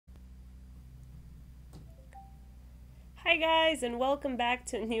Hi guys, and welcome back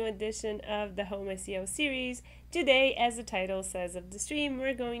to a new edition of the Home SEO series. Today, as the title says of the stream,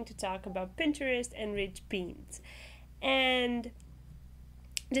 we're going to talk about Pinterest and Rich Pins. And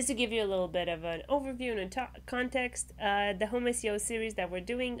just to give you a little bit of an overview and context, the Home SEO series that we're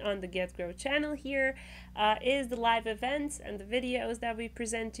doing on the Get Grow channel here is the live events and the videos that we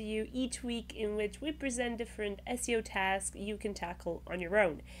present to you each week, in which we present different SEO tasks you can tackle on your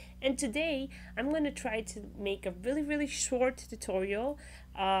own. And today I'm going to try to make a really short tutorial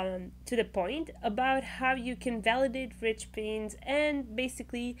to the point about how you can validate rich pins and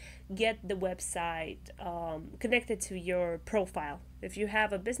basically get the website connected to your profile. If you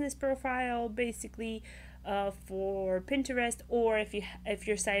have a business profile basically for Pinterest, or if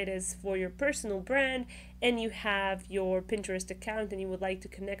your site is for your personal brand and you have your Pinterest account and you would like to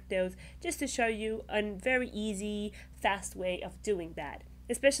connect those, just to show you a very easy, fast way of doing that.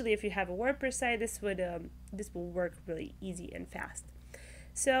 Especially if you have a WordPress site, this will work really easy and fast.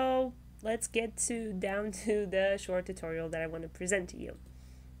 So let's get down to the short tutorial that I want to present to you.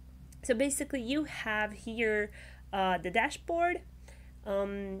 So basically you have here the dashboard,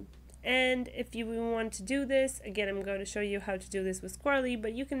 and if you want to do this, again, I'm going to show you how to do this with Squirrly,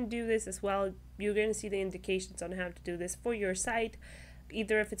 but you can do this as well. You're going to see the indications on how to do this for your site,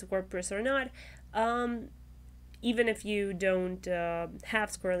 either if it's WordPress or not. Even if you don't have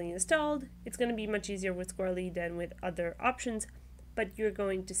Squirrly installed, it's going to be much easier with Squirrly than with other options, but you're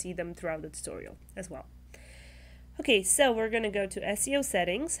going to see them throughout the tutorial as well. Okay, so we're going to go to SEO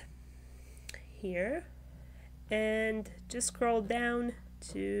settings here and just scroll down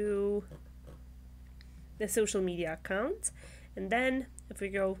to the social media accounts, and then if we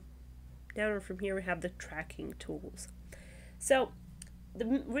go down from here, we have the tracking tools. So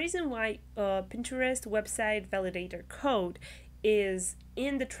the reason why Pinterest website validator code is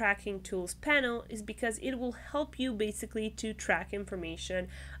in the tracking tools panel is because it will help you basically to track information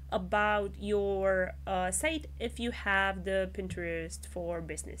about your site if you have the Pinterest for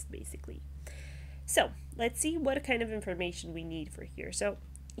business basically. So let's see what kind of information we need for here. So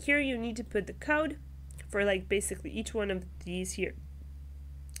here you need to put the code for like basically each one of these here.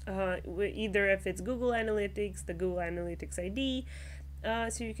 Either if it's Google Analytics, the Google Analytics ID,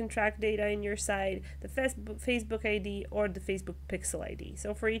 so you can track data in your site, the Facebook ID, or the Facebook Pixel ID.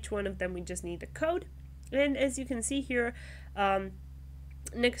 So for each one of them, we just need a code. And as you can see here,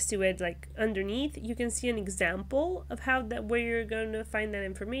 next to it, like underneath, you can see an example of where you're going to find that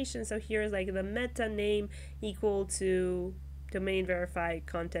information. So here's like the meta name equal to domain verified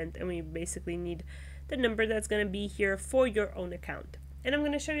content, and we basically need the number that's going to be here for your own account. And I'm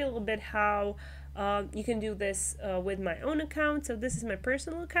going to show you a little bit how you can do this with my own account. So this is my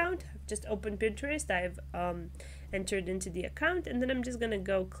personal account. I've just opened Pinterest. I've entered into the account, and then I'm just going to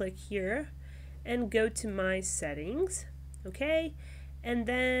go click here and go to my settings. Okay, and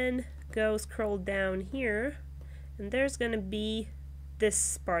then go scroll down here, and there's going to be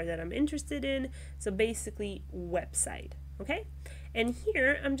this part that I'm interested in. So basically website. Okay, and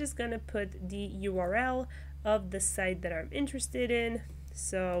here I'm just going to put the URL of the site that I'm interested in.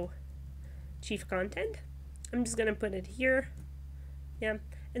 So chief content, I'm just going to put it here, yeah,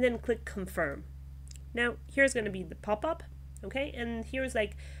 and then click confirm. Now here's going to be the pop-up, okay, and here's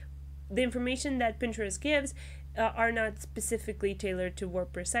like the information that Pinterest gives are not specifically tailored to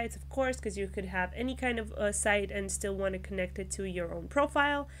WordPress sites, of course, because you could have any kind of site and still want to connect it to your own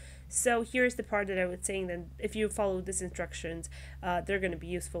profile. So here's the part that I would say that if you follow these instructions, they're going to be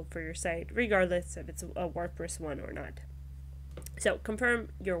useful for your site, regardless if it's a WordPress one or not. So confirm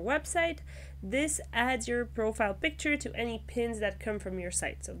your website. This adds your profile picture to any pins that come from your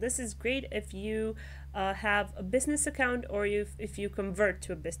site. So this is great if you have a business account, or if you convert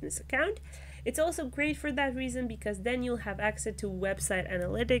to a business account. It's also great for that reason, because then you'll have access to website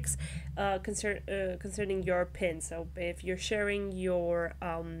analytics concerning your pins. So if you're sharing your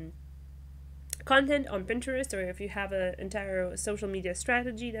content on Pinterest, or if you have an entire social media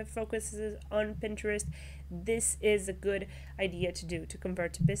strategy that focuses on Pinterest, this is a good idea to do, to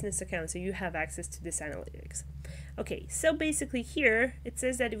convert to business accounts so you have access to this analytics. Okay, so basically here it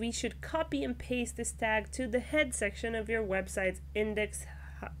says that we should copy and paste this tag to the head section of your website's index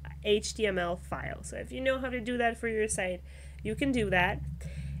HTML file. So if you know how to do that for your site, you can do that.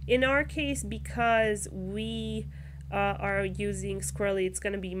 In our case, because we are using Squirrly, it's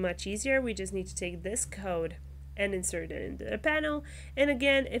going to be much easier. We just need to take this code and insert it into the panel. And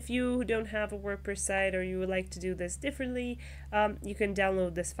again, if you don't have a WordPress site, or you would like to do this differently, you can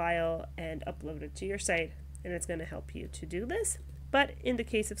download this file and upload it to your site, and it's going to help you to do this. But in the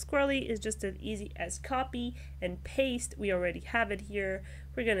case of Squirrly, it's just as easy as copy and paste. We already have it here.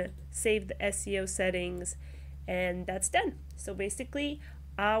 We're going to save the SEO settings, and that's done. So basically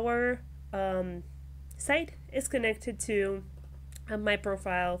our site is connected to my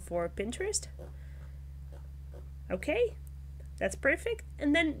profile for Pinterest. Okay, that's perfect.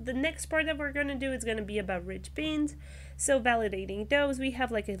 And then the next part that we're going to do is going to be about rich pins. So validating those, we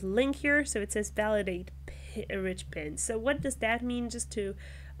have like a link here, so it says validate rich pins. So what does that mean? Just to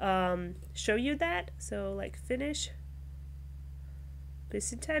show you that, so like finish. But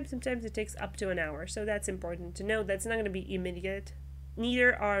sometimes it takes up to an hour, so that's important to know. That's not going to be immediate.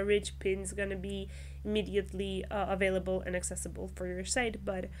 Neither are rich pins going to be immediately available and accessible for your site,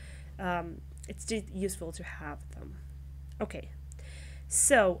 but it's just useful to have them. Okay,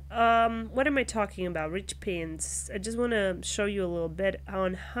 so what am I talking about? Rich pins. I just want to show you a little bit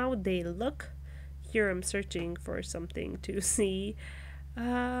on how they look. Here I'm searching for something to see.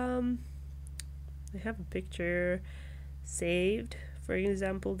 I have a picture saved, for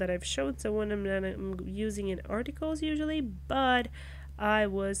example, that I've shown someone. I'm using in articles usually, but I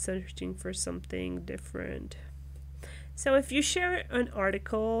was searching for something different. So if you share an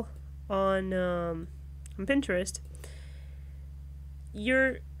article on Pinterest,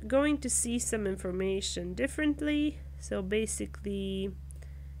 you're going to see some information differently. So basically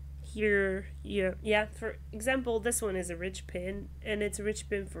here, yeah, for example, this one is a rich pin, and it's a rich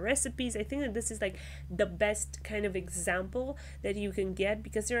pin for recipes. I think that this is like the best kind of example that you can get,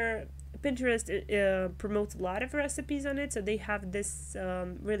 because Pinterest promotes a lot of recipes on it, so they have this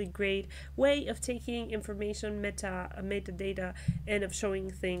really great way of taking information, metadata, and of showing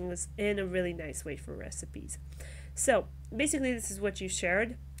things in a really nice way for recipes. So basically this is what you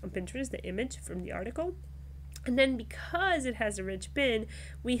shared on Pinterest, the image from the article. And then because it has a rich pin,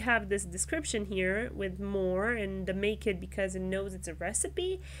 we have this description here with more, and the make it because it knows it's a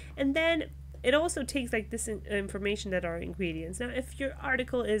recipe. And then it also takes like this information that are ingredients. Now, if your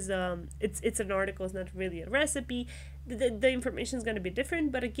article is it's an article, it's not really a recipe, the information is going to be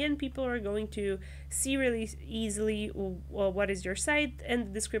different. But again, people are going to see really easily what is your site and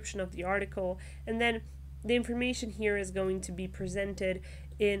the description of the article, and then the information here is going to be presented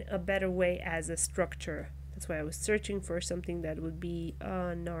in a better way as a structure. That's why I was searching for something that would be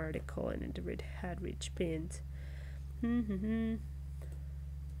an article and it had rich pins.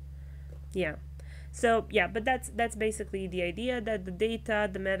 Yeah. So yeah, but that's basically the idea, that the data,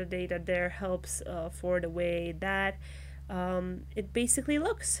 the metadata there helps for the way that it basically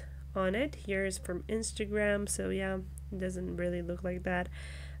looks on it. Here's from Instagram, so yeah, it doesn't really look like that.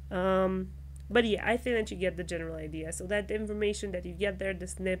 But yeah, I think that you get the general idea. So that the information that you get there, the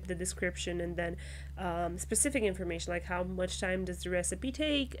snip, the description, and then specific information like how much time does the recipe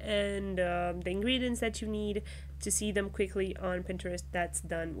take, and the ingredients that you need to see them quickly on Pinterest, that's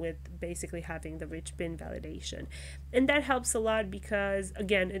done with basically having the rich pin validation. And that helps a lot because,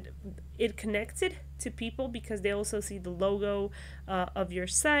 again, it connects it to people because they also see the logo of your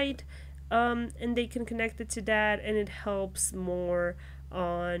site, and they can connect it to that, and it helps more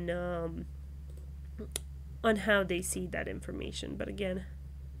on how they see that information. But again,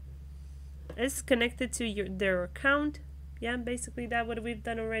 it's connected to their account. Yeah, basically that what we've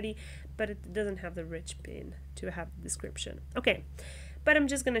done already, but it doesn't have the rich pin to have the description. Okay, but I'm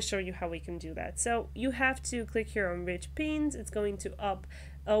just going to show you how we can do that. So you have to click here on rich pins. It's going to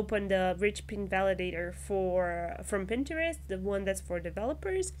open the Rich Pin Validator from Pinterest, the one that's for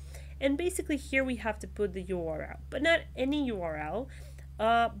developers. And basically here we have to put the URL, but not any URL.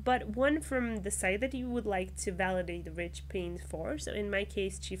 But one from the site that you would like to validate the rich pins for. So in my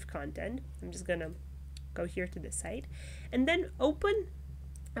case, Chief Content. I'm just gonna go here to the site and then open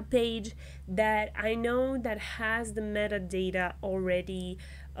a page that I know that has the metadata already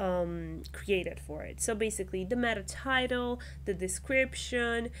created for it. So basically the meta title, the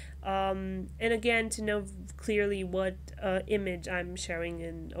description, and again, to know clearly what image I'm sharing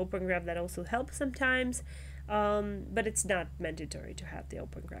in Open Graph. That also helps sometimes. But it's not mandatory to have the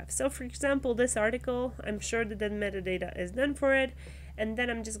Open Graph. So for example, this article, I'm sure that the metadata is done for it, and then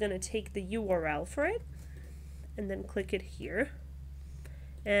I'm just going to take the URL for it and then click it here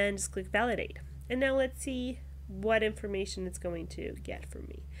and just click validate. And now let's see what information it's going to get from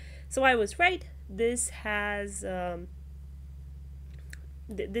me. So I was right. This has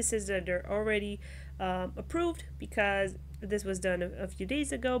this is they're already approved because this was done a few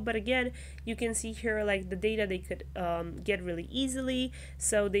days ago. But again, you can see here like the data they could get really easily.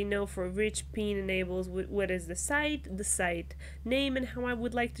 So they know for rich pin enables what is the site name, and how I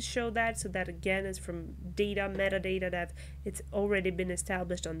would like to show that. So that again is from data, metadata that it's already been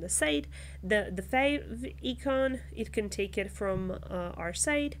established on the site. The fave icon, it can take it from our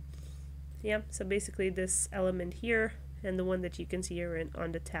site. Yeah, so basically this element here and the one that you can see here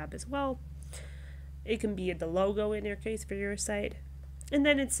on the tab as well. It can be the logo in your case for your site. And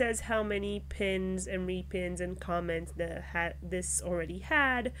then it says how many pins and repins and comments this already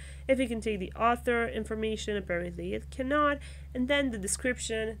had. If you can take the author information, apparently it cannot. And then the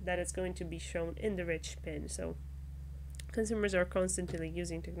description that is going to be shown in the rich pin. So consumers are constantly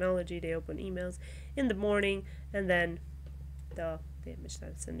using technology. They open emails in the morning, and then the image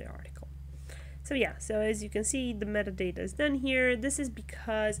that's in the article. So yeah, so as you can see, the metadata is done here. This is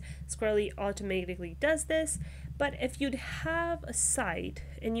because Squirrly automatically does this. But if you'd have a site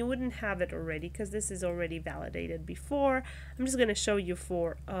and you wouldn't have it already, because this is already validated before, I'm just going to show you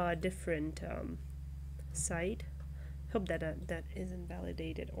for a different site. Hope that that isn't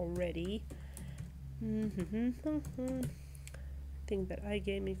validated already. Thing that I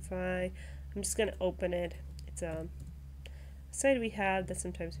gamify. I'm just going to open it. It's a site we have that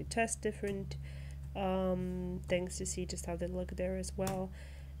sometimes we test different things to see just how they look there as well.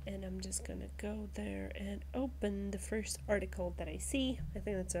 And I'm just gonna go there and open the first article that I see. I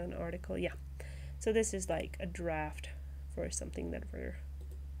think that's an article, yeah. So this is like a draft for something that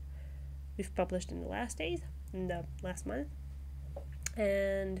we've published in the last days, in the last month.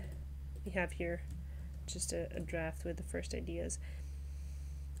 And we have here just a draft with the first ideas.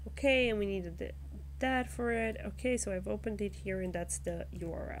 Okay, and we needed that for it. Okay, so I've opened it here, and that's the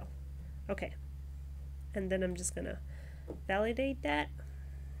URL. Okay, and then I'm just gonna validate that.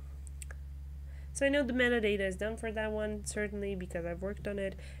 So I know the metadata is done for that one, certainly, because I've worked on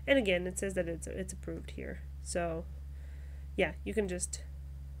it. And again, it says that it's approved here. So yeah, you can just,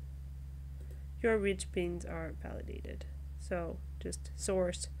 your rich pins are validated. So just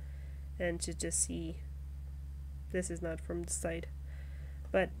source, and to just see, this is not from the site,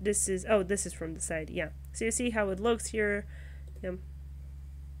 but this is, oh, this is from the site, yeah. So you see how it looks here. Yeah.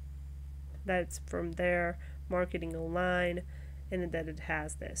 That's from there, marketing online, and that it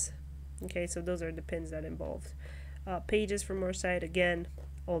has this. Okay, so those are the pins that involved. Pages from our site, again,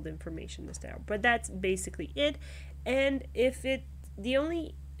 all the information is there. But that's basically it. And if the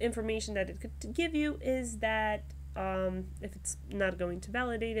only information that it could give you is that if it's not going to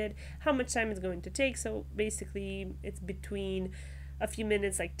validate it, how much time it's going to take. So basically, it's between a few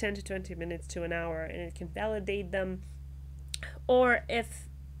minutes, like 10 to 20 minutes to an hour, and it can validate them. Or if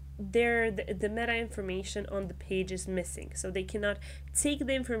the meta information on the page is missing, so they cannot take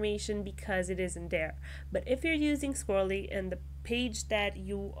the information because it isn't there. But if you're using Squirrly and the page that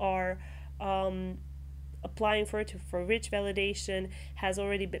you are applying for rich validation has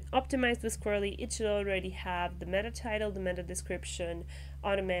already been optimized with Squirrly, it should already have the meta title, the meta description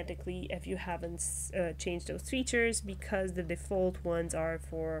automatically if you haven't changed those features, because the default ones are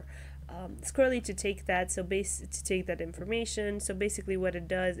for Squirrly to take that, to take that information. So basically what it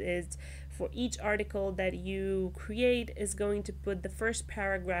does is, for each article that you create, is going to put the first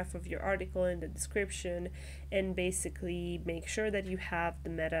paragraph of your article in the description and basically make sure that you have the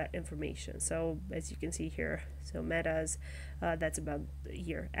meta information. So as you can see here, so metas, that's about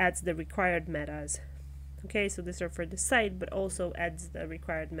here, adds the required metas. Okay, so these are for the site, but also adds the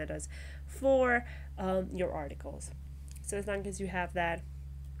required metas for your articles. So as long as you have that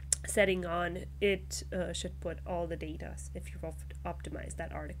setting on, it should put all the data if you've optimized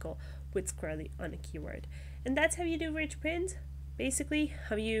that article with Squirrly on a keyword. And that's how you do rich pins. Basically,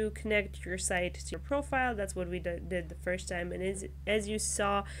 how you connect your site to your profile. That's what we did the first time, and as you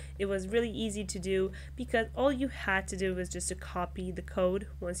saw, it was really easy to do, because all you had to do was just to copy the code.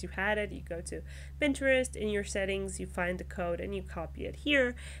 Once you had it, you go to Pinterest, in your settings, you find the code and you copy it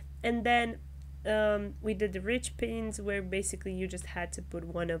here. And then we did the rich pins, where basically you just had to put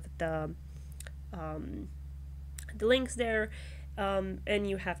one of the links there, and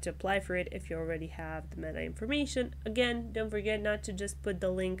you have to apply for it if you already have the meta information. Again, don't forget not to just put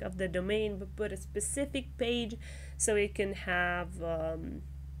the link of the domain, but put a specific page so it can have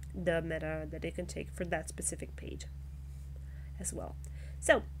the meta that it can take for that specific page as well.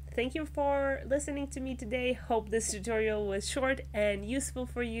 So thank you for listening to me today. Hope this tutorial was short and useful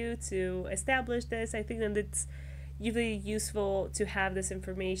for you to establish this. I think that it's really useful to have this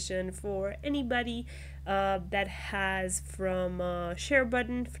information for anybody that has, from share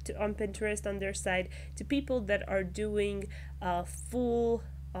button on Pinterest on their site to people that are doing full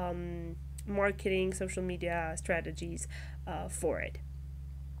marketing, social media strategies for it.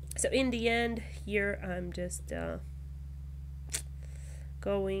 So in the end here, I'm just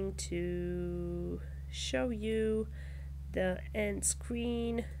going to show you the end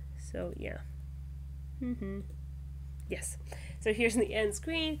screen. So yeah, yes. So here's the end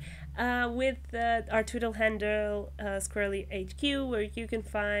screen with our Twitter handle, SquirrlyHQ, where you can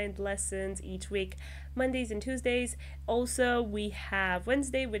find lessons each week, Mondays and Tuesdays. Also, we have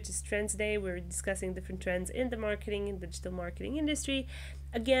Wednesday, which is Trends Day. We're discussing different trends in the marketing and digital marketing industry.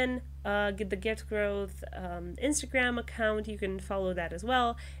 Again, get the Get Growth Instagram account. You can follow that as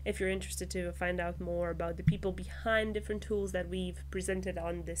well if you're interested to find out more about the people behind different tools that we've presented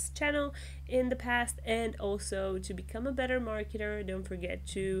on this channel in the past, and also to become a better marketer. Don't forget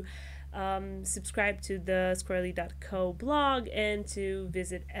to subscribe to the squirrly.co blog and to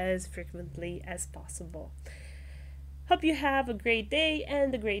visit as frequently as possible. Hope you have a great day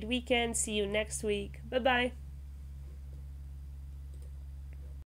and a great weekend. See you next week. Bye bye.